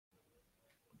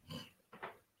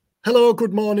Hello,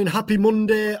 good morning, happy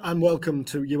Monday, and welcome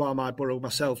to You Are My Borough.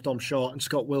 Myself, Dom Short, and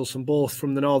Scott Wilson, both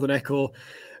from the Northern Echo,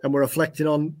 and we're reflecting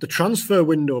on the transfer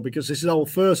window because this is our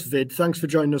first vid. Thanks for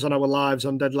joining us on our lives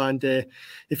on deadline day.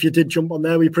 If you did jump on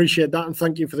there, we appreciate that, and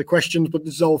thank you for the questions. But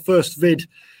this is our first vid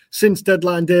since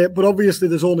deadline day. But obviously,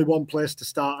 there's only one place to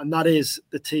start, and that is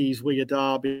the Tees Weir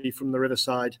derby from the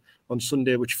Riverside on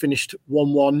Sunday, which finished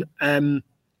 1-1.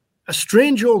 A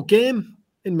strange old game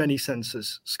in many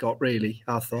senses, Scott, really,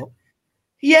 I thought.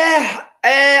 Yeah,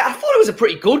 I thought it was a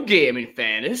pretty good game, in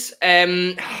fairness.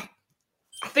 I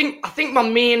think my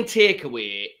main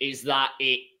takeaway is that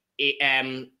it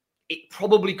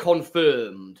probably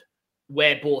confirmed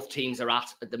where both teams are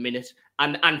at the minute.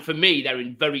 And for me, they're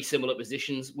in very similar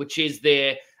positions, which is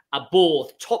they are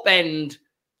both top-end,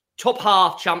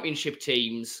 top-half championship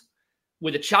teams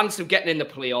with a chance of getting in the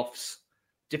playoffs,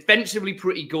 defensively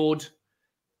pretty good,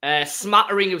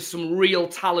 smattering of some real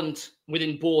talent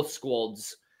within both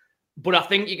squads. But I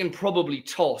think you can probably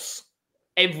toss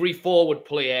every forward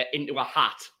player into a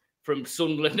hat from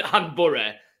Sunderland and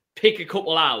Borough, pick a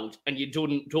couple out, and you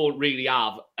don't really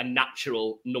have a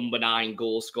natural number 9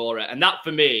 goal scorer. And that,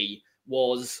 for me,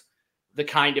 was the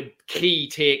kind of key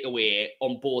takeaway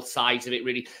on both sides of it,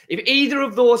 really. If either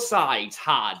of those sides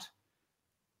had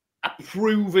a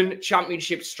proven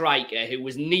championship striker who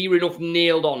was near enough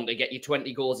nailed on to get you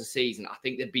 20 goals a season, I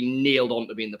think they'd be nailed on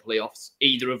to be in the playoffs,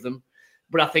 either of them.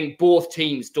 But I think both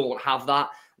teams don't have that.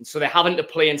 And so they're having to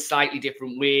play in slightly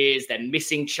different ways. They're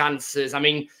missing chances. I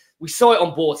mean, we saw it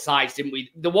on both sides, didn't we?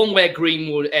 The one where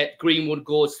Greenwood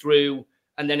goes through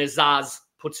and then Azaz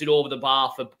puts it over the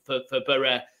bar for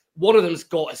Borough. One of them's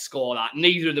got to score that.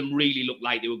 Neither of them really looked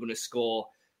like they were going to score.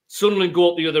 Sunderland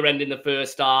go up the other end in the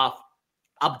first half.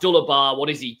 Abdullah Bar,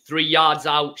 3 yards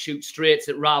out, shoots straight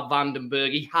at Rav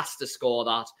Vandenberg. He has to score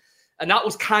that. And that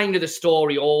was kind of the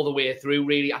story all the way through,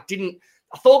 really. I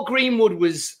thought Greenwood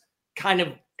was kind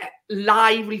of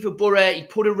lively for Borough. He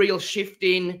put a real shift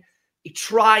in. He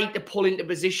tried to pull into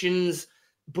positions,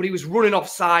 but he was running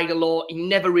offside a lot. He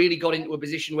never really got into a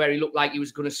position where he looked like he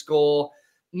was going to score.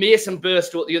 Mason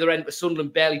Burstow at the other end for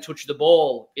Sunderland barely touched the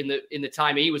ball in the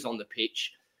time he was on the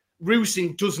pitch.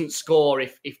 Rusyn doesn't score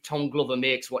if Tom Glover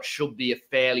makes what should be a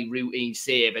fairly routine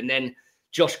save. And then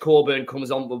Josh Coburn comes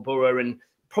on for Borough and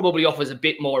probably offers a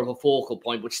bit more of a focal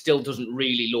point, but still doesn't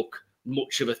really look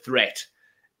much of a threat.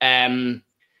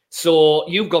 So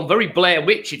you've gone very Blair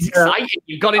Witch. It's exciting.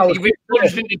 You've been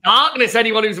plunged into darkness,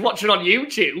 anyone who's watching on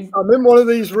YouTube. I'm in one of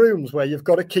these rooms where you've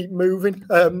got to keep moving.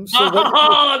 There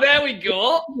we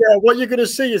go. Yeah, what you're going to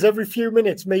see is every few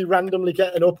minutes me randomly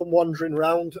getting up and wandering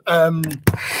around.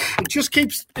 It just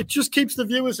keeps the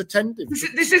viewers attentive.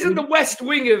 This isn't the West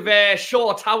Wing of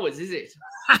Shaw Towers, is it?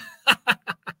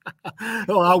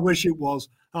 Oh, I wish it was.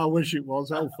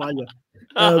 I'll fire.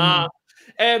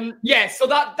 So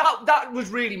that was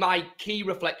really my key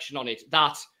reflection on it,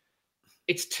 that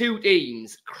it's two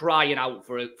teams crying out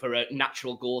for a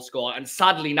natural goal scorer. And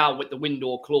sadly now, with the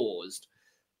window closed,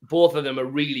 both of them are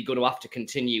really going to have to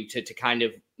continue to kind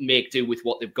of make do with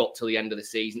what they've got till the end of the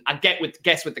season. I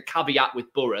guess with the caveat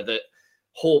with Borough that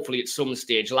hopefully at some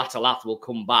stage Latalath will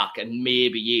come back and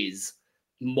maybe is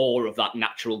more of that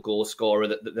natural goal scorer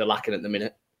that they're lacking at the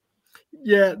minute.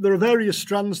 Yeah, there are various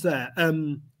strands there.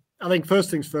 I think first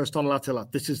things first on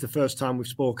Latalath, this is the first time we've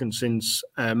spoken since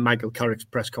Michael Carrick's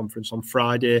press conference on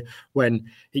Friday, when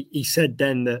he said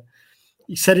then that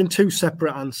he said in two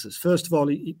separate answers. First of all,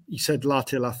 he said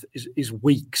Latalath is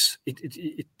weeks.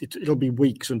 It'll be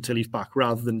weeks until he's back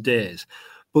rather than days.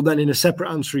 But then in a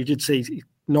separate answer, he did say he's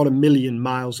not a million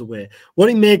miles away. What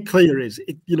he made clear is,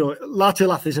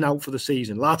 Latalath isn't out for the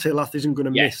season. Latalath isn't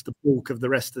going to miss the bulk of the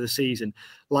rest of the season,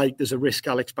 like there's a risk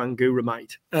Alex Bangura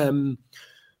might.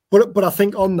 But I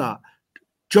think on that,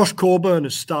 Josh Coburn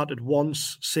has started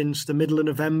once since the middle of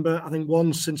November. I think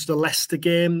once since the Leicester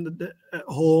game at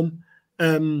home.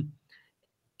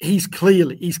 He's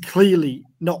clearly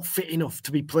not fit enough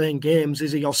to be playing games,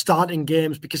 is he? Or starting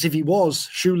games, because if he was,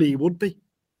 surely he would be.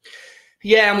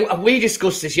 Yeah, and we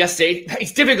discussed this yesterday.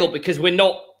 It's difficult because we're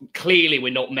not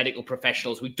medical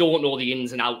professionals. We don't know the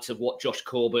ins and outs of what Josh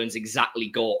Coburn's exactly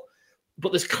got.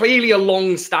 But there's clearly a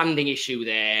long-standing issue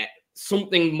there,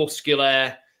 something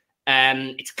muscular.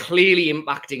 It's clearly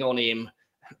impacting on him.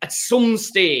 At some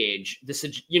stage,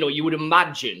 you would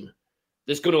imagine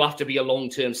there's going to have to be a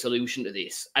long-term solution to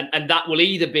this. And that will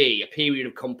either be a period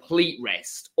of complete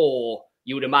rest, or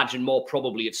you would imagine more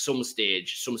probably at some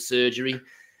stage, some surgery.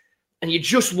 And you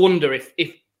just wonder if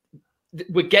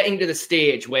we're getting to the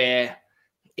stage where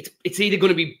it's either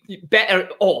going to be better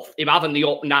off him having the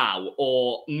op now,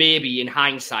 or maybe in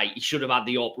hindsight, he should have had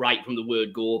the op right from the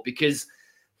word go. Because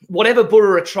whatever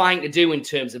Borough are trying to do in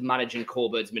terms of managing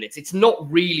Coburn's minutes, it's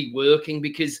not really working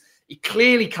because he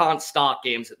clearly can't start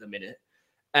games at the minute.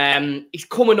 He's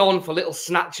coming on for little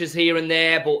snatches here and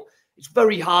there, but it's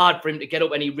very hard for him to get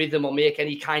up any rhythm or make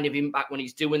any kind of impact when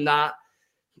he's doing that.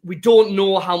 We don't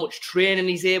know how much training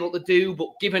he's able to do,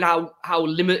 but given how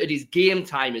limited his game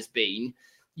time has been,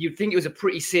 you'd think it was a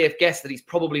pretty safe guess that he's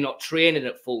probably not training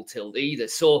at full tilt either.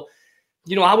 So,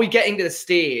 are we getting to the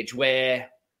stage where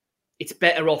it's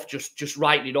better off just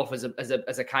writing it off as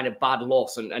a kind of bad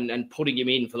loss and putting him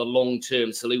in for the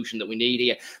long-term solution that we need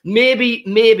here? Maybe,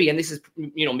 and this is,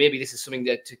 maybe this is something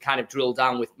to kind of drill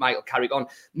down with Michael Carrick on.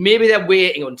 Maybe they're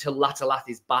waiting until Latalath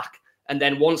is back. And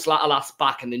then once Latalath's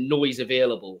back and the noise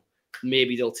available,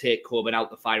 maybe they'll take Coburn out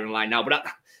the firing line now. But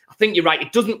I think you're right.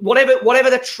 It doesn't, whatever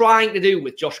they're trying to do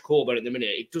with Josh Coburn at the minute,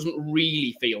 it doesn't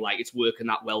really feel like it's working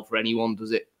that well for anyone,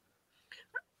 does it?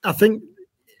 I think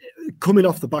coming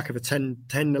off the back of a 10,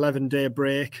 11 day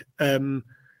break, I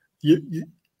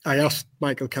asked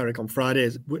Michael Carrick on Friday,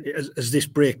 has this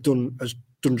break done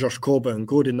Josh Coburn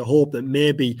good, in the hope that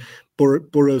maybe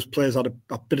Borough's players had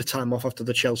a bit of time off after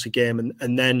the Chelsea game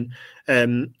and then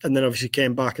obviously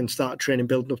came back and started training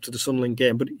building up to the Sunderland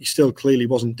game, but he still clearly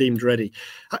wasn't deemed ready.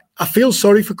 I feel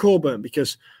sorry for Coburn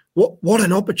because what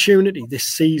an opportunity this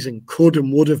season could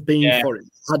and would have been for him.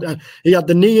 He had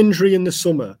the knee injury in the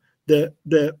summer that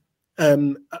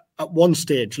at one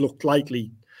stage looked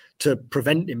likely to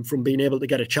prevent him from being able to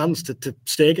get a chance to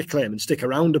stake a claim and stick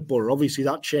around at Borough. Obviously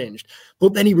that changed.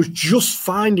 But then he was just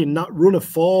finding that run of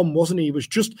form, wasn't he? He was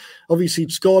just, obviously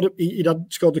he'd scored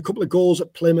a couple of goals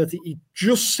at Plymouth. He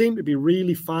just seemed to be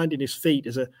really finding his feet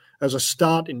as a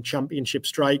starting Championship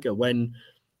striker when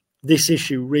this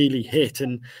issue really hit.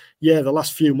 And the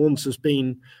last few months has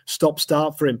been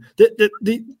stop-start for him.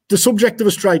 The subject of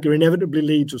a striker inevitably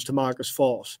leads us to Marcus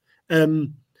Forss.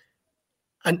 And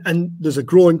there's a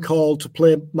growing call to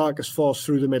play Marcus Forss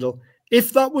through the middle.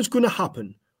 If that was going to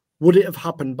happen, would it have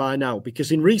happened by now?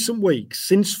 Because in recent weeks,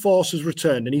 since Forss has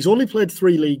returned, and he's only played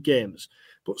 3 league games,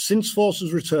 but since Forss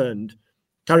has returned,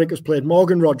 Carrick has played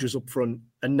Morgan Rogers up front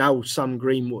and now Sam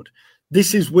Greenwood.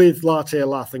 This is with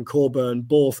Latalath and Coburn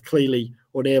both clearly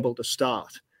unable to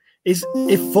start. If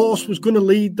Forss was going to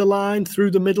lead the line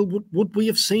through the middle, would we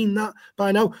have seen that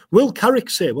by now? Will Carrick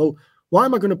say, well, why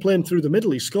am I going to play him through the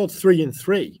middle? He scored 3 in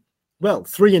 3. Well,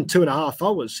 3 in 2.5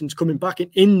 hours since coming back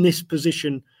in this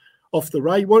position off the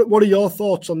right. What are your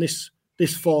thoughts on this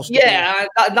Forss? Yeah,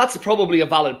 that's probably a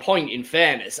valid point, in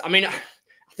fairness. I mean, I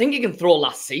think you can throw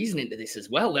last season into this as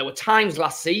well. There were times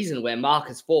last season where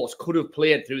Marcus Forss could have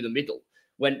played through the middle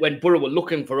when Borough were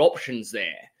looking for options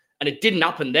there. And it didn't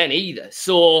happen then either.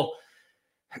 So,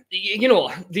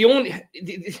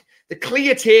 the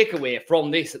clear takeaway from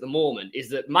this at the moment is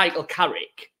that Michael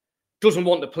Carrick doesn't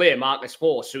want to play Marcus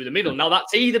Forss through the middle. Now,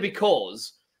 that's either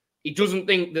because he doesn't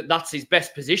think that that's his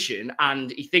best position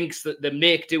and he thinks that the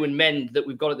make, do and mend that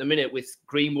we've got at the minute with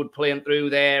Greenwood playing through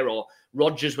there or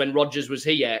Rogers when Rogers was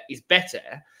here is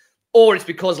better, or it's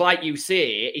because, like you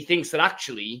say, he thinks that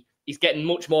actually he's getting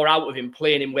much more out of him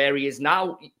playing him where he is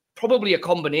now. Probably a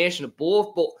combination of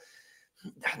both, but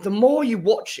the more you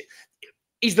watch it,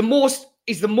 he's the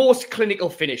most clinical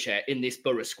finisher in this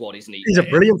Borough squad, isn't he? He's a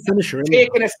brilliant finisher.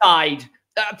 Taken aside,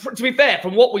 to be fair,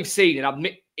 from what we've seen, and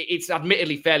it's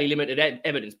admittedly fairly limited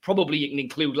evidence, probably you can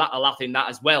include Latalath in that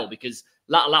as well, because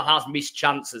Latalath has missed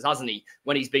chances, hasn't he,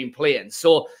 when he's been playing.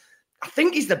 So I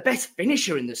think he's the best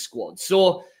finisher in the squad.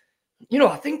 So,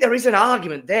 I think there is an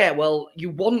argument there. Well, you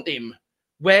want him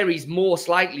where he's most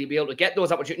likely to be able to get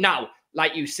those opportunities. Now,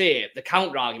 like you say, the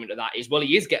counter argument to that is, well,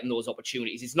 he is getting those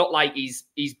opportunities. It's not like he's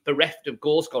bereft of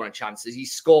goal scoring chances.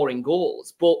 He's scoring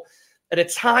goals. But at a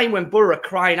time when Borough are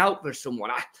crying out for someone,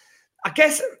 I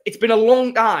guess it's been a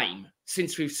long time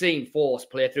since we've seen Forss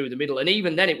play through the middle. And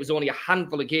even then, it was only a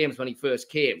handful of games when he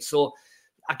first came. So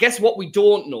I guess what we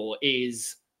don't know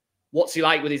is what's he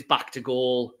like with his back to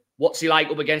goal? What's he like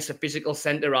up against a physical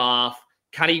centre half?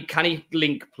 Can he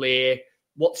link play?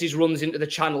 What's his runs into the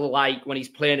channel like when he's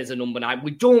playing as a number 9?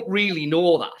 We don't really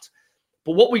know that.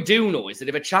 But what we do know is that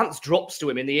if a chance drops to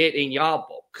him in the 18-yard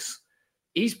box,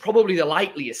 he's probably the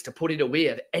likeliest to put it away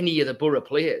of any of the Borough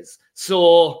players.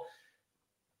 So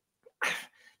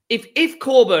if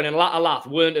Coburn and Latalath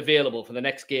weren't available for the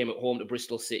next game at home to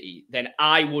Bristol City, then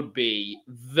I would be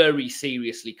very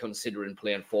seriously considering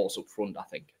playing Forss up front, I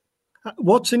think.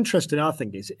 What's interesting, I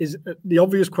think, is the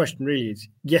obvious question really is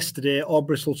yesterday or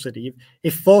Bristol City.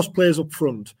 If Forss plays up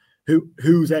front,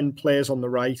 who then plays on the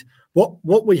right?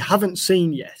 What we haven't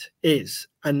seen yet is,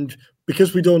 and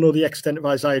because we don't know the extent of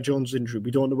Isaiah Jones' injury,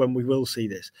 we don't know when we will see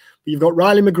this. But you've got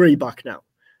Riley McGree back now.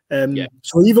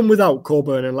 So even without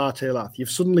Coburn and Latte-Lath, you've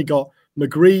suddenly got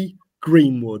McGree,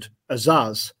 Greenwood,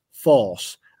 Azaz,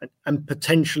 Forss, and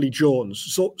potentially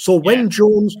Jones. So when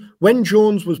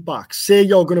Jones was back, say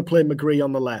you're going to play McGree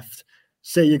on the left,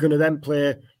 say you're going to then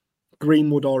play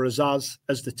Greenwood or Azaz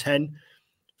as the 10.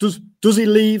 Does he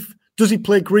leave? Does he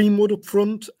play Greenwood up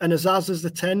front and Azaz as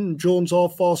the 10 and Jones or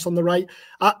Forss on the right?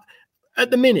 At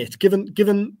the minute,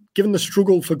 given the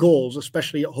struggle for goals,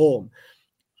 especially at home,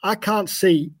 I can't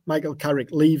see Michael Carrick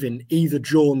leaving either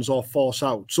Jones or Forss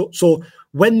out. So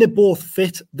when they both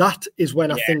fit, that is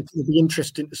when I think it'll be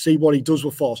interesting to see what he does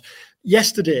with Forss.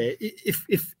 Yesterday,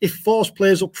 if Forss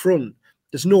plays up front,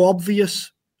 there's no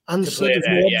obvious answer. There's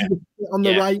no obvious on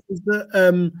the right, is there?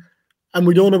 And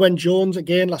we don't know when Jones,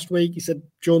 again, last week, he said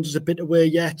Jones is a bit away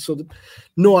yet. So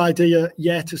no idea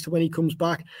yet as to when he comes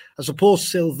back. I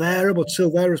suppose Silvera, but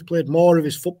Silvera's played more of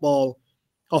his football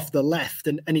off the left,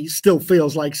 and he still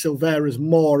feels like Silvera is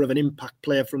more of an impact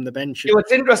player from the bench. You know,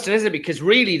 it's interesting, isn't it? Because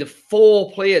really the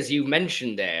four players you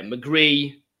mentioned there,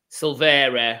 McGree,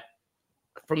 Silvera,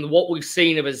 from what we've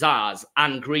seen of Azaz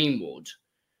and Greenwood,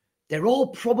 they're all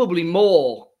probably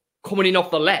more coming in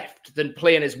off the left than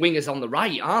playing as wingers on the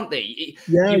right, aren't they?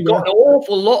 You've got an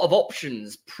awful lot of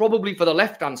options probably for the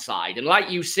left-hand side. And like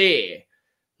you say,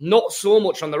 not so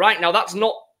much on the right. Now, that's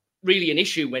not really an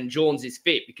issue when Jones is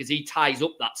fit because he ties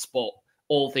up that spot,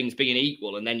 all things being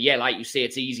equal. And then, like you say,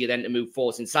 it's easier then to move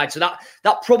Forss inside. So that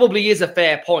probably is a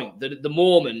fair point. That at the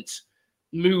moment,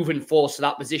 moving Forss to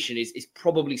that position is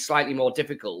probably slightly more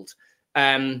difficult.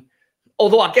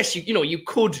 Although I guess you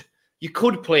could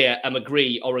play a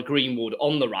McGree or a Greenwood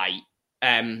on the right,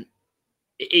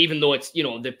 even though it's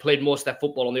they've played most of their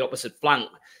football on the opposite flank.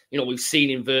 We've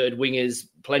seen inverted wingers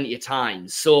plenty of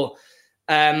times. So.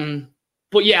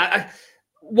 But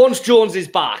once Jones is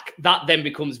back, that then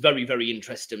becomes very, very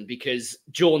interesting because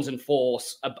Jones and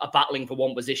Forss are battling for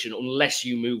one position unless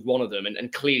you move one of them.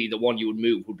 And clearly the one you would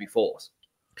move would be Forss.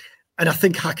 And I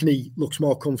think Hackney looks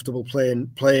more comfortable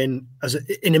playing in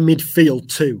a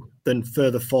midfield too than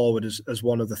further forward as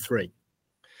one of the three.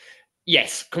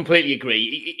 Yes, completely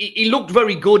agree. He looked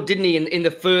very good, didn't he, in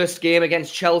the first game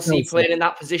against Chelsea, playing in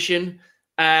that position.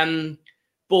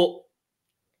 But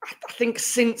I think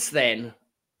since then,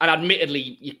 and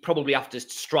admittedly, you probably have to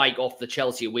strike off the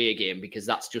Chelsea away game because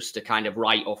that's just a kind of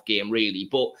write-off game, really.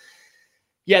 But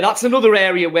that's another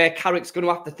area where Carrick's going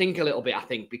to have to think a little bit, I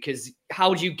think, because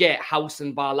how do you get House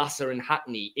and Barlaser and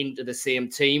Hackney into the same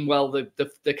team? Well, the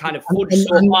kind of fudge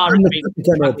so far has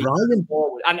been O'Brien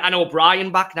forward. And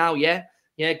O'Brien back now,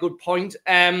 good point.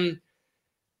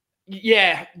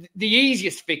 The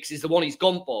easiest fix is the one he's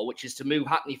gone for, which is to move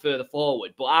Hackney further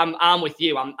forward. But I'm with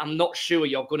you. I'm not sure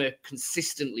you're going to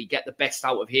consistently get the best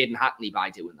out of Hayden Hackney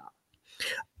by doing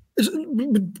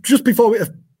that. Just before a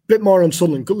bit more on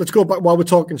Sunderland, let's go back while we're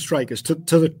talking strikers to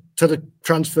the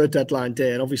transfer deadline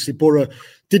day. And obviously, Borough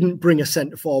didn't bring a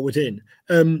centre forward in.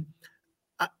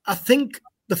 I think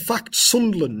the fact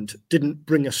Sunderland didn't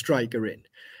bring a striker in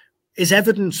is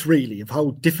evidence, really, of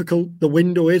how difficult the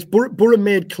window is. Borough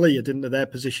made clear, didn't they, their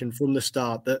position from the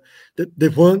start, that they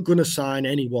weren't going to sign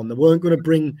anyone. They weren't going to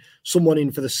bring someone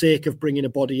in for the sake of bringing a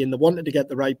body in. They wanted to get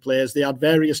the right players. They had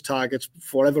various targets.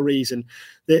 For whatever reason,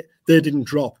 they didn't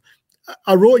drop.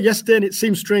 I wrote yesterday, and it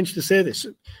seems strange to say this,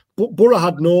 but Borough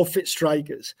had no fit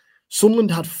strikers.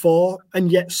 Sunderland had 4,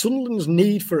 and yet Sunderland's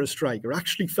need for a striker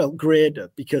actually felt greater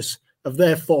because of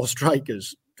their 4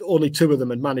 strikers. Only 2 of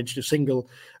them had managed a single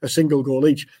goal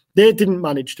each. They didn't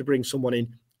manage to bring someone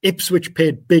in. Ipswich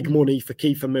paid big money for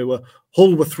Kiefer Moore.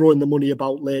 Hull were throwing the money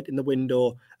about late in the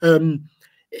window.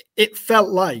 It felt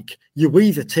like you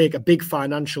either take a big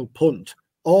financial punt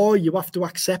or you have to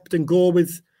accept and go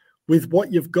with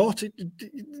what you've got.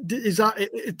 Is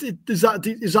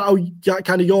that how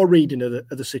kind of your reading of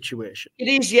the situation? It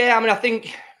is, yeah. I mean, I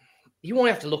think you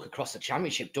only have to look across the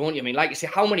Championship, don't you? I mean, like you say,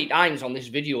 how many times on this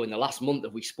video in the last month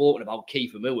have we spoken about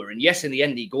Kiefer Moore? And yes, in the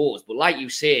end he goes, but like you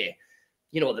say,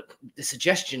 the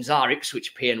suggestions are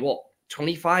Ipswich paying what,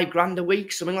 25 grand a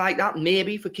week, something like that,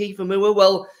 maybe for Kiefer Moore.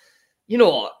 Well,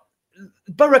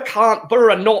 Borough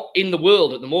are not in the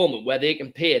world at the moment where they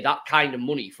can pay that kind of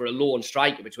money for a lone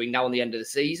striker between now and the end of the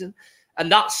season.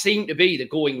 And that seemed to be the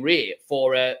going rate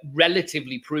for a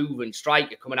relatively proven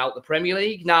striker coming out of the Premier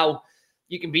League. Now,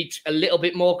 you can be a little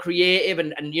bit more creative.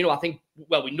 And I think,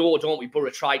 we know, don't we, Borough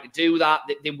tried to do that.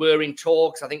 They were in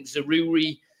talks. I think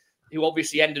Zaroury, who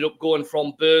obviously ended up going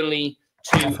from Burnley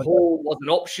to Hull, was an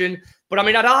option. But, I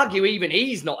mean, I'd argue even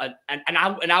he's not an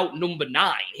out-and-out number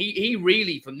 9. He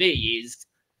really, for me, is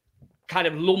kind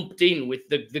of lumped in with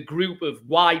the group of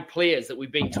wide players that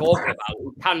we've been talking about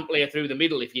who can play through the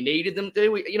middle if you needed them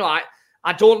to.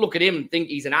 I don't look at him and think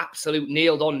he's an absolute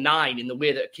nailed-on 9 in the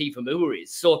way that Kiefer Moore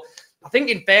is. So I think,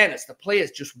 in fairness, the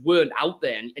players just weren't out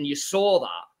there, and you saw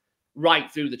that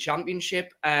right through the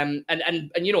Championship. And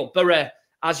you know, Borough,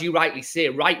 as you rightly say,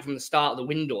 right from the start of the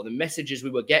window, the messages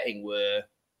we were getting were,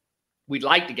 we'd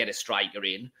like to get a striker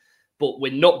in, but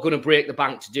we're not going to break the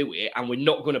bank to do it, and we're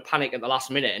not going to panic at the last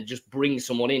minute and just bring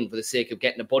someone in for the sake of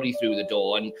getting a body through the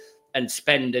door and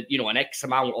spend an X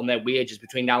amount on their wages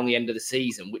between now and the end of the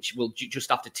season, which we'll just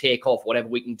have to take off whatever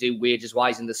we can do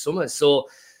wages-wise in the summer. So,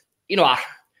 you know,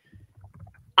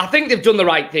 I think they've done the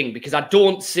right thing, because I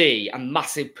don't see a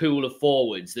massive pool of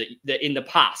forwards that in the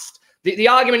past, the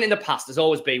argument in the past has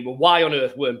always been, well, why on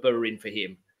earth weren't Borough in for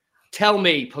him? Tell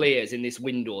me players in this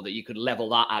window that you could level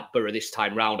that at Borough this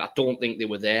time round. I don't think they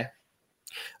were there.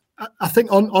 I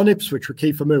think on Ipswich with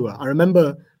Kiefer Moore, I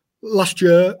remember last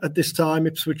year at this time,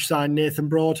 Ipswich signed Nathan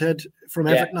Broadhead from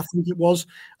Everton, I think it was.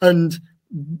 And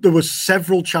there were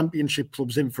several Championship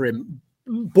clubs in for him.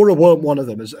 Borough weren't one of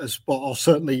them, or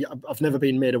certainly I've never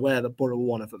been made aware that Borough were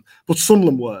one of them. But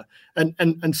Sunderland were,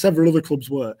 and several other clubs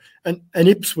were. And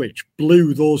Ipswich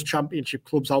blew those Championship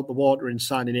clubs out the water in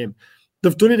signing him.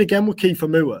 They've done it again with Kiefer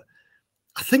Moore.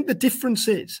 I think the difference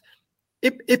is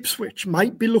Ipswich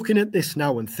might be looking at this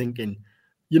now and thinking,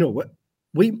 you know what,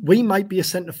 we might be a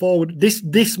centre forward.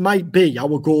 This might be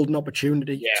our golden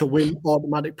opportunity to win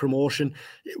automatic promotion.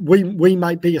 We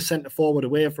might be a centre forward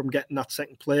away from getting that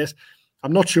second place.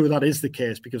 I'm not sure that is the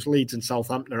case, because Leeds and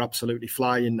Southampton are absolutely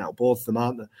flying now, both of them,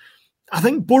 aren't they? I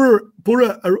think Borough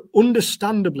are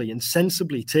understandably and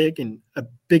sensibly taking a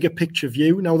bigger picture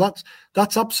view. Now, that's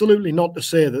absolutely not to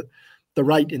say that they're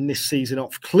writing this season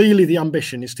off. Clearly, the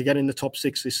ambition is to get in the top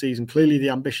 6 this season. Clearly,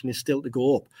 the ambition is still to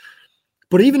go up.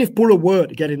 But even if Borough were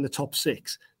to get in the top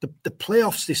 6, the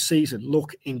playoffs this season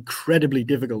look incredibly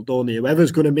difficult, don't they?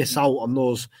 Whoever's going to miss out on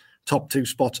those top 2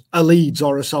 spots, a Leeds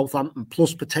or a Southampton,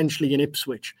 plus potentially in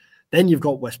Ipswich. Then you've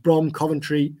got West Brom,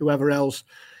 Coventry, whoever else.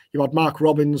 You had Mark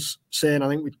Robbins saying, I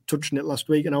think we touched on it last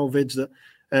week in our vids,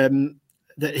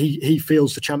 that he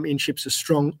feels the Championship's as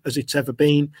strong as it's ever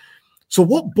been. So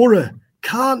what Borough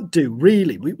can't do,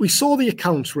 really, we saw the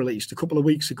accounts released a couple of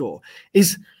weeks ago,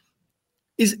 is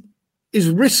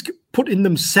risk putting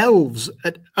themselves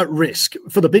at risk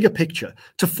for the bigger picture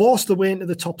to force their way into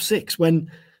the top 6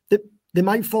 when they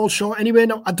might fall short anyway.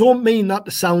 Now, I don't mean that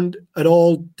to sound at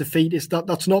all defeatist.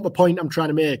 That's not the point I'm trying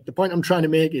to make. The point I'm trying to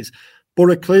make is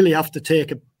Borough clearly have to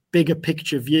take a bigger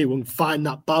picture view and find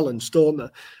that balance, don't they?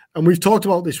 And we've talked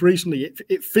about this recently.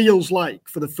 It feels like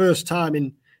for the first time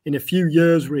in a few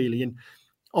years, really, and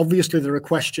obviously there are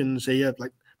questions here,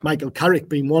 like Michael Carrick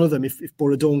being one of them. If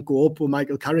Borough don't go up, will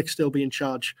Michael Carrick still be in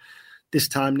charge this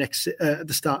time at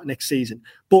the start of next season?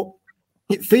 But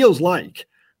it feels like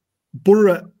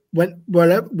Borough,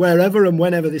 wherever and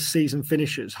whenever this season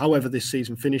finishes, however this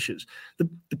season finishes,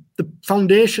 the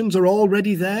foundations are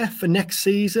already there for next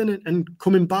season and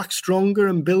coming back stronger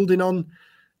and building on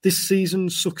this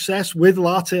season's success with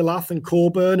Latte Lath and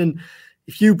Coburn. And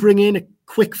if you bring in a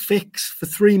quick fix for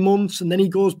 3 months and then he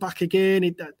goes back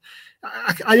again,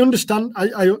 I understand.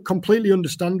 I completely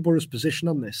understand Borough's position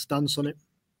on this, stance on it.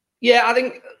 Yeah, I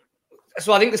think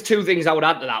there's 2 things I would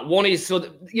add to that. One is,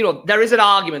 there is an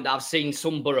argument that I've seen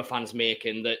some Borough fans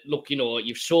making that, look,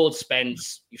 you've sold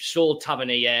Spence, you've sold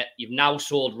Tavernier, you've now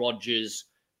sold Rodgers.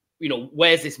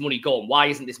 Where's this money gone? Why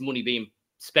isn't this money being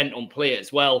spent on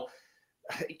players? Well,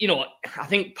 I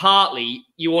think partly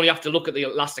you only have to look at the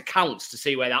last accounts to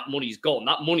see where that money's gone.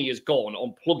 That money has gone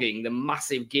on plugging the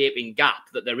massive gaping gap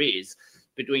that there is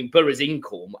between Borough's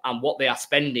income and what they are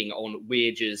spending on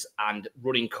wages and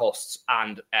running costs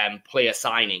and player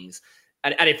signings.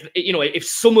 And if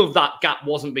some of that gap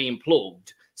wasn't being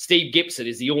plugged, Steve Gibson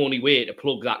is the only way to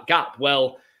plug that gap.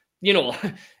 Well,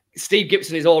 Steve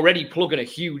Gibson is already plugging a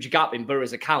huge gap in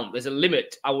Borough's account. There's a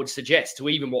limit, I would suggest, to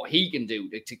even what he can do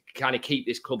to kind of keep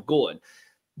this club going.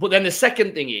 But then the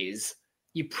second thing is,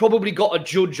 you probably got to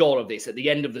judge all of this at the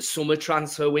end of the summer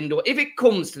transfer window. If it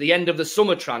comes to the end of the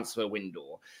summer transfer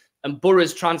window and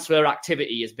Borough's transfer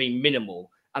activity has been minimal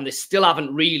and they still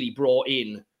haven't really brought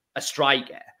in a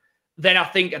striker, then I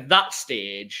think at that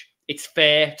stage, it's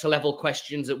fair to level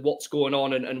questions at what's going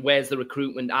on and where's the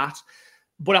recruitment at.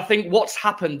 But I think what's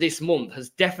happened this month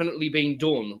has definitely been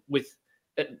done with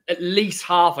at least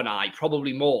half an eye,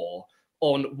 probably more,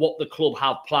 on what the club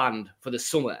have planned for the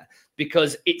summer.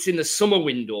 Because it's in the summer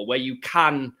window where you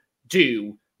can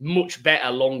do much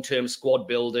better long-term squad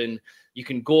building. You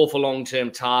can go for long-term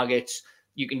targets.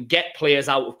 You can get players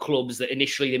out of clubs that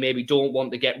initially they maybe don't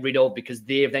want to get rid of because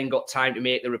they've then got time to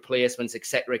make the replacements,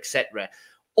 etc., etc.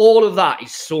 All of that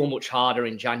is so much harder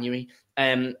in January.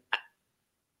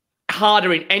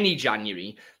 harder in any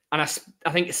January. And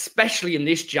I think especially in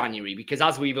this January, because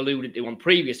as we've alluded to on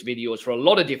previous videos, for a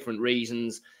lot of different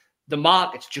reasons, the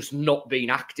market's just not been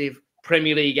active.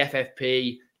 Premier League,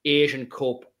 FFP, Asian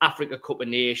Cup, Africa Cup of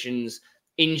Nations,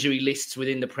 injury lists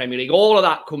within the Premier League, all of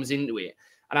that comes into it.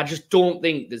 And I just don't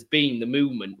think there's been the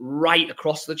movement right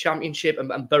across the Championship,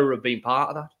 and Borough have been part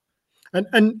of that.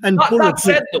 And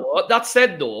that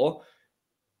said, though,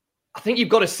 I think you've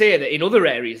got to say that in other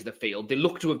areas of the field, they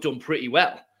look to have done pretty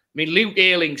well. I mean, Luke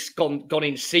Ayling's gone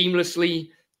in seamlessly,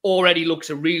 already looks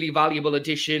a really valuable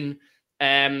addition.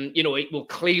 It will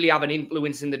clearly have an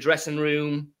influence in the dressing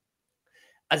room.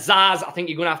 Azaz, I think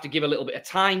you're going to have to give a little bit of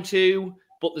time to,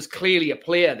 but there's clearly a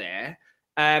player there.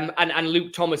 And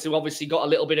Luke Thomas, who obviously got a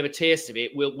little bit of a taste of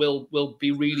it, will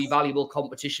be really valuable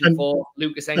competition for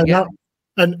Lucas Engel.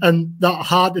 And that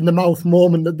heart in the mouth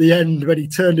moment at the end when he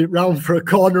turned it round for a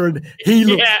corner and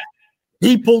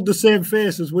he pulled the same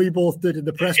face as we both did in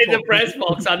the press box. In the press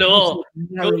box, I know. And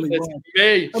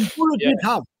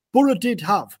Borough did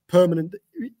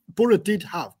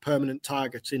have permanent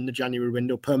targets in the January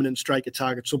window, permanent striker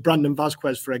targets. So Brandon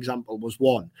Vasquez, for example, was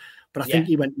one. But I think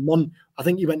he went to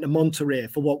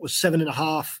Monterrey for what was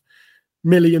 $7.5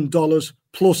 million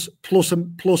plus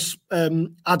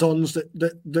add-ons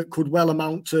that could well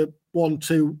amount to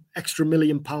 £1-2 extra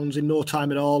million in no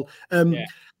time at all.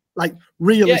 Like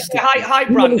realistic. Hi,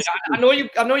 Brandon. I know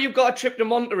you've got a trip to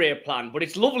Monterrey planned, but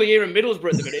it's lovely here in Middlesbrough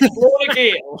at the minute. It's blowing a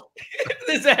gale.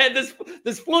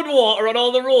 There's flood water on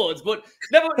all the roads, but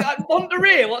never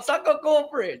Monterrey. What's that got going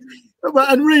for it?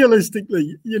 And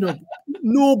realistically,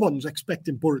 no one's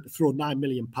expecting Borough to throw £9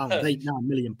 million, £8-9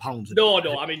 million. No.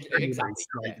 I mean, exactly.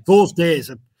 Yeah. Those days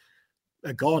are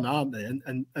gone, aren't they?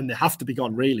 And they have to be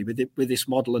gone really with this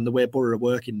model and the way Borough are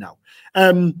working now.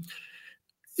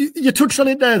 You touched on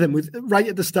it there then, with right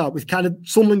at the start, with kind of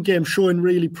Sunderland game showing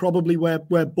really probably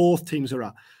where both teams are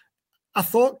at. I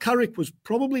thought Carrick was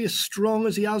probably as strong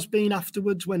as he has been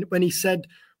afterwards when he said,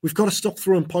 we've got to stop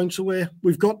throwing points away.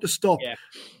 We've got to stop. Yeah.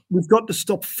 We've got to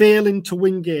stop failing to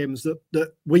win games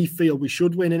that we feel we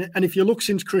should win. And if you look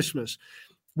since Christmas,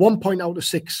 1 point out of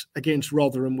 6 against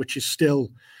Rotherham, which is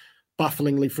still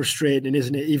bafflingly frustrating,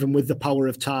 isn't it? Even with the power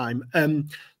of time.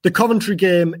 The Coventry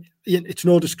game, it's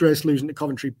no disgrace losing to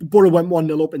Coventry. Borough went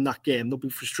 1-0 up in that game. They'll be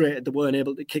frustrated they weren't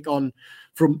able to kick on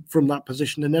from that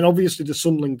position. And then obviously the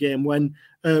Sunderland game when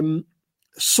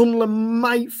Sunderland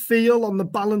might feel on the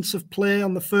balance of play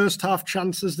on the first half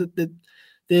chances that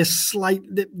they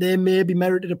maybe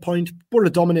merited a point. Borough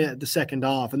dominated the second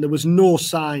half and there was no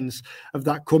signs of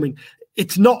that coming.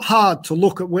 It's not hard to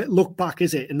look back,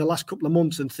 is it, in the last couple of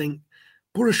months and think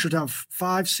Borough should have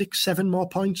 5, 6, 7 more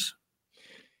points.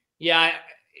 Yeah,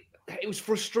 it was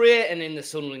frustrating in the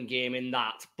Sunderland game in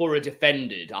that Borough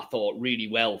defended, I thought, really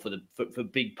well for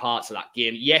big parts of that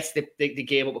game. Yes, they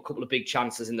gave up a couple of big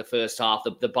chances in the first half,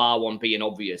 the bar one being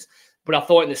obvious. But I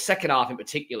thought in the second half in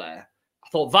particular, I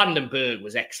thought Vandenberg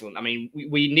was excellent. I mean,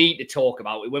 we need to talk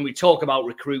about it. When we talk about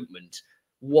recruitment,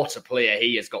 what a player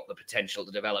he has got the potential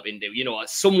to develop into.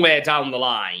 Somewhere down the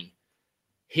line,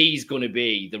 he's going to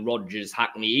be the Rodgers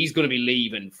Hackney. He's going to be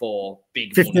leaving for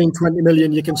big 15, 20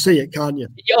 million. You can see it, can't you?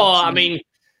 Yeah, I mean,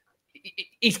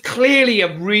 he's clearly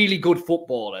a really good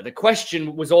footballer. The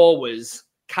question was always,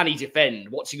 can he defend?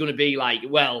 What's he going to be like?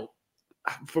 Well,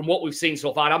 from what we've seen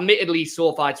so far, admittedly,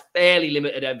 so far it's fairly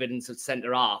limited evidence of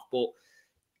centre half, but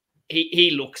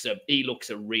he looks a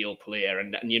real player,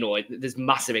 and there's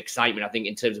massive excitement, I think,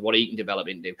 in terms of what he can develop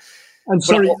into. And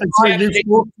sorry, you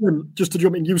spoke to him, just to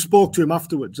jump in, you spoke to him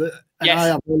afterwards, and yes. I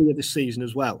have earlier this season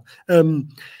as well.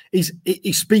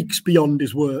 He speaks beyond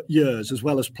his years as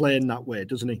well as playing that way,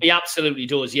 doesn't he? He absolutely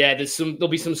does, yeah. There'll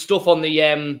be some stuff on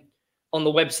the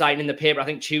website and in the paper. I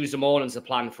think Tuesday morning's the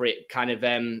plan for it, kind of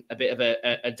a bit of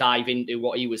a dive into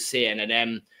what he was saying.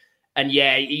 And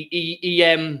yeah,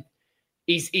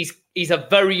 he's a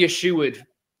very assured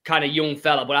kind of young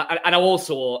fella, but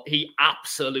he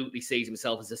absolutely sees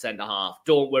himself as a centre half.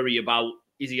 Don't worry about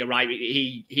is he a right.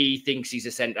 He thinks he's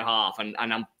a centre half, and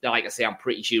I'm like I say, I'm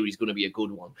pretty sure he's going to be a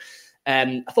good one.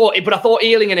 I thought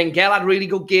Ayling and Engel had really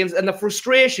good games, and the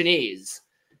frustration is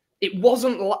it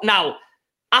wasn't now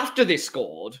after they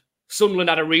scored. Sunderland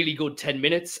had a really good 10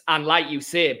 minutes, and like you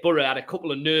say, Borough had a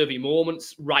couple of nervy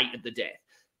moments right at the death.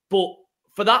 But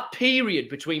for that period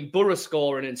between Borough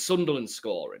scoring and Sunderland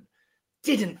scoring,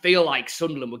 didn't feel like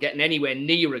Sunderland were getting anywhere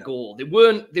near a goal. They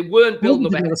weren't building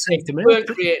up anything. They weren't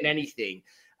creating anything.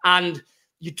 And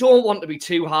you don't want to be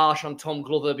too harsh on Tom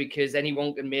Glover because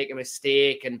anyone can make a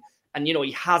mistake. And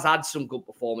he has had some good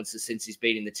performances since he's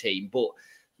been in the team. But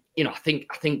I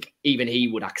think even he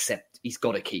would accept he's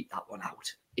got to keep that one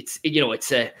out. It's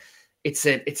it's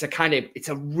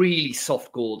a really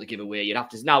soft goal to give away. You'd have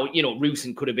to now,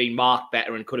 Roosen could have been marked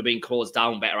better and could have been closed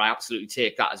down better. I absolutely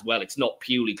take that as well. It's not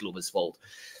purely Glover's fault,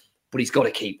 but he's got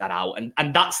to keep that out,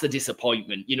 and that's the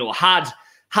disappointment.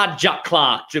 Had Jack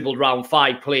Clark dribbled around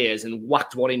 5 players and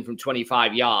whacked one in from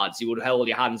 25 yards, you would hold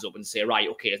your hands up and say, right,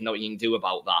 okay, there's nothing you can do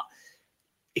about that.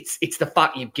 It's the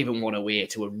fact you've given one away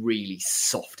to a really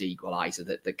soft equaliser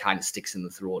that kind of sticks in the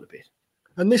throat a bit.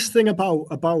 And this thing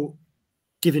about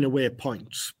giving away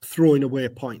points, throwing away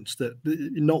points, that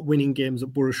not winning games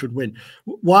that Borough should win.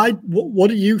 Why? What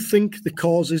do you think the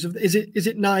cause is of? Is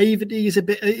it naivety? Is it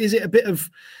a bit of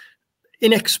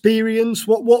inexperience?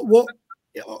 What?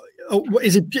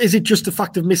 Is it just the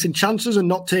fact of missing chances and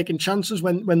not taking chances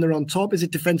when they're on top? Is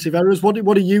it defensive errors? What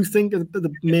do you think are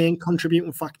the main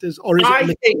contributing factors? Or is I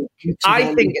think 2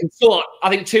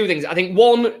 things. I think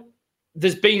one,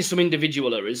 there's been some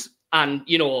individual errors, and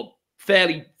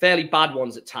fairly bad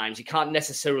ones at times. You can't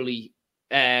necessarily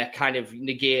kind of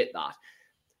negate that.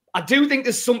 I do think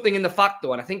there's something in the fact,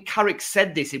 though, and I think Carrick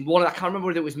said this in one. I can't remember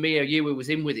whether it was me or you who was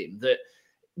in with him, that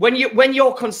when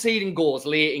you're conceding goals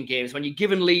late in games, when you're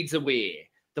giving leads away,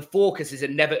 the focus is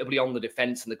inevitably on the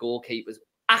defence and the goalkeepers.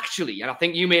 Actually, and I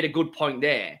think you made a good point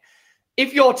there,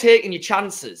 if you're taking your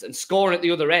chances and scoring at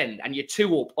the other end and you're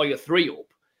 2 up or you're 3 up,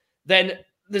 then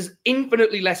there's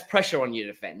infinitely less pressure on your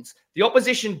defence. The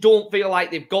opposition don't feel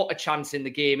like they've got a chance in the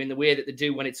game in the way that they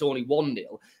do when it's only 1-0.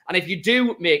 And if you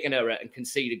do make an error and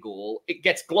concede a goal, it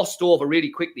gets glossed over really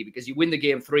quickly because you win the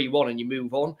game 3-1 and you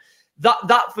move on.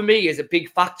 That for me is a big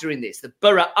factor in this. The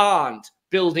Borough aren't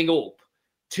building up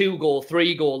 2-goal,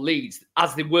 3-goal leads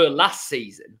as they were last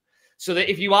season. So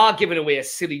that if you are giving away a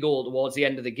silly goal towards the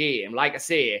end of the game, like I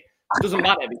say, it doesn't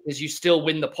matter because you still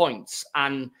win the points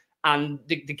and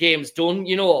the game's done.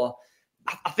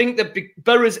 I think that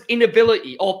Borough's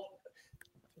inability or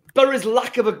Borough's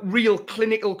lack of a real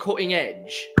clinical cutting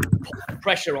edge puts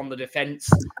pressure on the defence.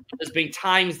 There's been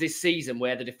times this season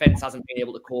where the defence hasn't been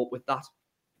able to cope with that.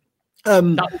 That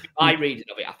would be my reading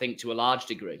of it, I think, to a large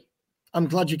degree. I'm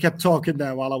glad you kept talking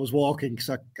there while I was walking.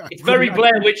 It's very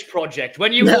Blair Witch Project.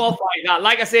 When you walk like that,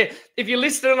 like I say, if you're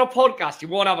listening on a podcast, you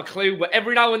won't have a clue. But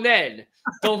every now and then,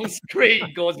 Don's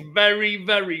screen goes very,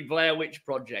 very Blair Witch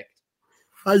Project.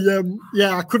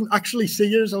 I couldn't actually see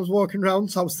you as I was walking around,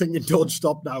 so I was thinking, don't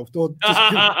stop now. Don't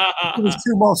give us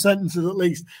 2 more sentences at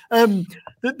least.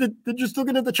 They're just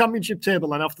looking at the championship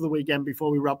table, and after the weekend, before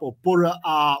we wrap up, Borough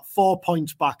are 4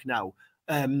 points back now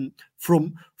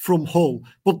from Hull,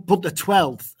 but they're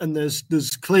 12th, and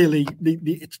there's clearly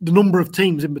the number of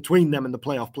teams in between them and the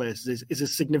playoff places is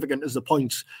as significant as the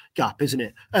points gap, isn't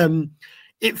it?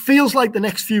 It feels like the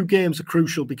next few games are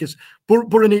crucial because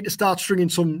Borough need to start stringing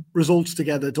some results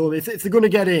together. If they're going to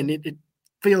get in, it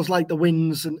feels like the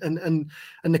wins and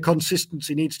the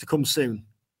consistency needs to come soon.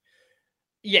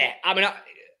 Yeah, I mean,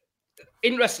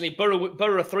 interestingly,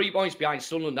 Borough are 3 points behind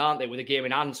Sunderland, aren't they, with a game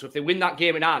in hand? So if they win that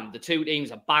game in hand, the 2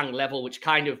 teams are bang level, which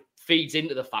kind of feeds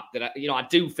into the fact that I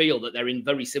do feel that they're in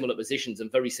very similar positions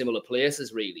and very similar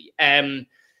places, really.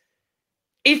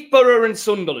 If Borough and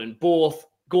Sunderland both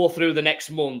go through the next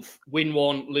month, win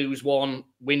 1, lose 1,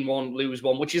 win 1, lose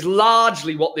 1, which is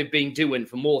largely what they've been doing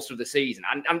for most of the season.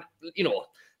 And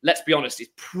let's be honest,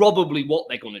 it's probably what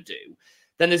they're going to do.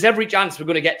 Then there's every chance we're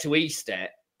going to get to Easter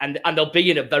and they'll be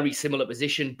in a very similar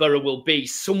position. Borough will be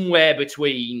somewhere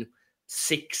between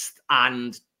 6th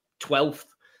and 12th.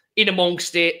 In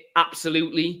amongst it,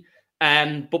 absolutely.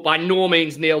 But by no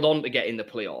means nailed on to get in the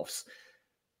playoffs.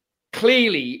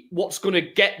 Clearly, what's going to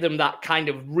get them that kind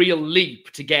of real leap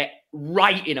to get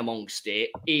right in amongst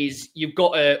it is you've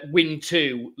got to win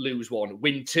 2, lose 1,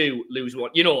 win 2, lose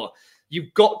 1.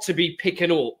 You've got to be picking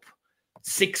up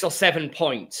 6 or 7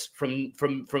 points from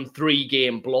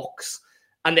 3-game blocks.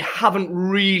 And they haven't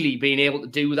really been able to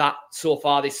do that so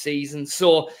far this season.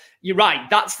 So you're right.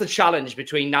 That's the challenge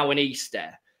between now and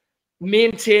Easter.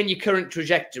 Maintain your current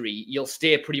trajectory. You'll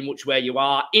stay pretty much where you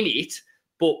are in it,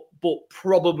 but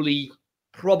probably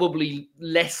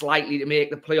less likely to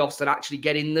make the playoffs than actually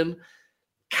get in them.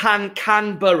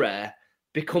 Can Borough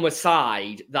become a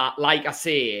side that, like I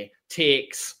say,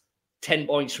 takes 10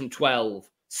 points from 12,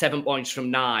 7 points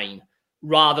from 9,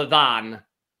 rather than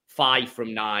 5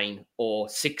 from 9 or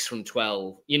 6 from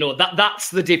 12?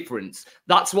 That's the difference.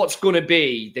 That's what's going to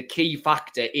be the key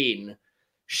factor in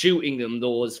shooting them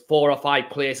those 4 or 5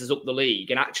 places up the league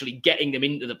and actually getting them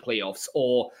into the playoffs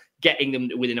or getting them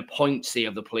within a point, say,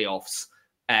 of the playoffs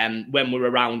when we're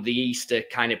around the Easter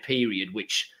kind of period,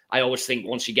 which I always think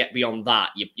once you get beyond that,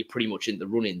 you're pretty much in the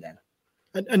running then.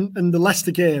 And the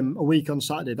Leicester game a week on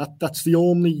Saturday, that's the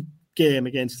only game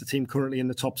against the team currently in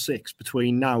the top 6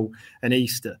 between now and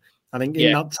Easter. I think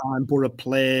in that time, Borough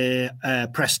play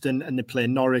Preston and they play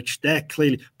Norwich. They're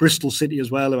clearly Bristol City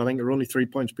as well, who I think are only 3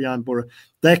 points behind Borough.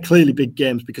 They're clearly big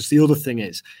games, because the other thing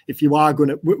is, if you are going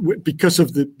to, because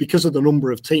of the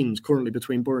number of teams currently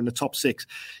between Borough and the top six,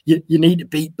 you need to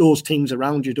beat those teams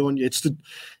around you, don't you?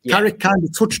 Carrick kind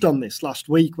of touched on this last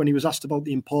week when he was asked about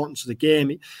the importance of the game.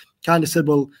 He kind of said,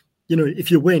 well, you know, if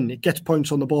you win, it gets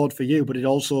points on the board for you, but it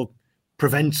also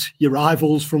prevents your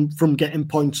rivals from getting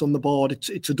points on the board.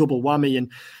 It's a double whammy,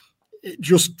 and it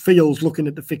just feels, looking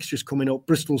at the fixtures coming up,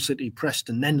 Bristol City,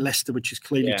 Preston, then Leicester, which is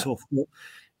clearly tough. But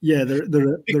yeah, there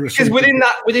are because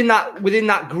within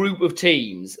that group of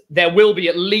teams, there will be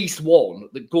at least one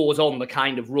that goes on the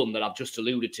kind of run that I've just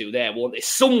alluded to there. There's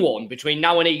someone between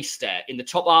now and Easter in the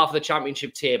top half of the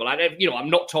Championship table. I'm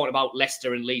not talking about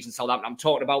Leicester and Leeds and Southampton. I'm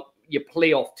talking about your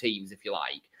playoff teams, if you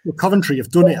like. Well, Coventry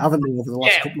have done it, haven't they, over the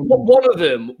last couple of months? One of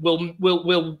them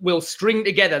will string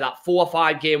together that 4 or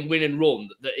 5 game winning run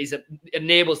that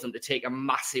enables them to take a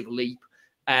massive leap.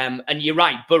 And you're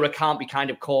right, Borough can't be kind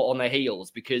of caught on their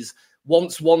heels, because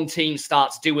once one team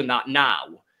starts doing that now,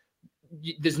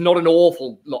 there's not an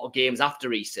awful lot of games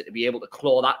after Easter to be able to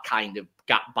claw that kind of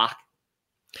gap back.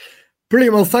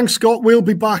 Brilliant. Well, thanks, Scott. We'll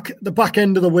be back at the back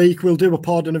end of the week. We'll do a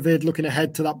pod and a vid looking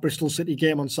ahead to that Bristol City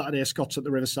game on Saturday. Scott's at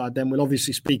the Riverside. Then we'll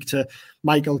obviously speak to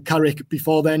Michael Carrick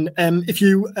before then. If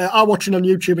you are watching on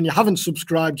YouTube and you haven't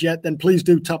subscribed yet, then please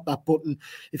do tap that button.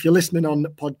 If you're listening on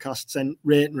podcasts, then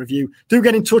rate and review. Do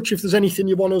get in touch if there's anything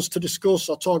you want us to discuss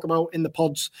or talk about in the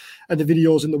pods and the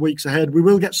videos in the weeks ahead. We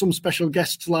will get some special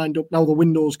guests lined up now the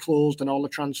window's closed and all the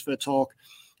transfer talk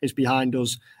is behind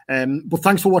us. But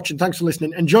thanks for watching. Thanks for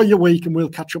listening. Enjoy your week, and we'll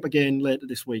catch up again later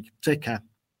this week. Take care.